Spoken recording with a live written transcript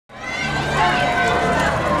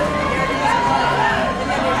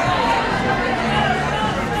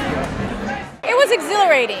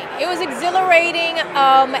exhilarating. It was exhilarating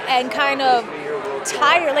and kind of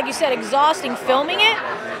tired, like you said, exhausting filming it.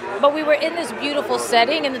 But we were in this beautiful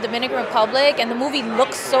setting in the Dominican Republic, and the movie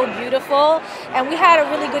looks so beautiful. And we had a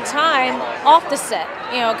really good time off the set,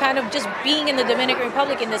 you know, kind of just being in the Dominican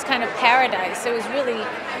Republic in this kind of paradise. It was really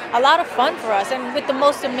a lot of fun for us, and with the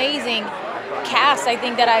most amazing cast I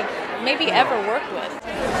think that I've maybe ever worked with.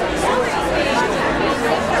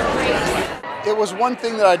 It was one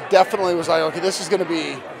thing that I definitely was like, okay, this is going to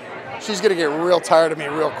be, she's going to get real tired of me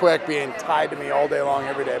real quick, being tied to me all day long,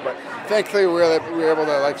 every day. But thankfully, we were able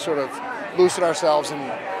to like sort of loosen ourselves,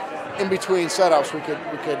 and in between setups, we could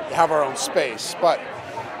have our own space. But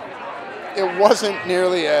it wasn't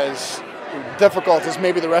nearly as difficult as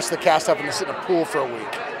maybe the rest of the cast having to sit in a pool for a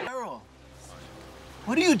week. Carol,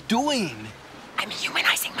 what are you doing? I'm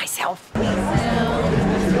humanizing myself.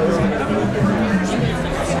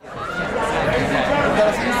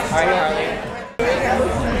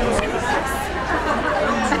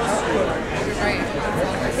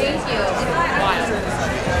 Thank you.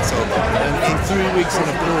 So, in 3 weeks in a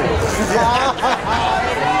pool.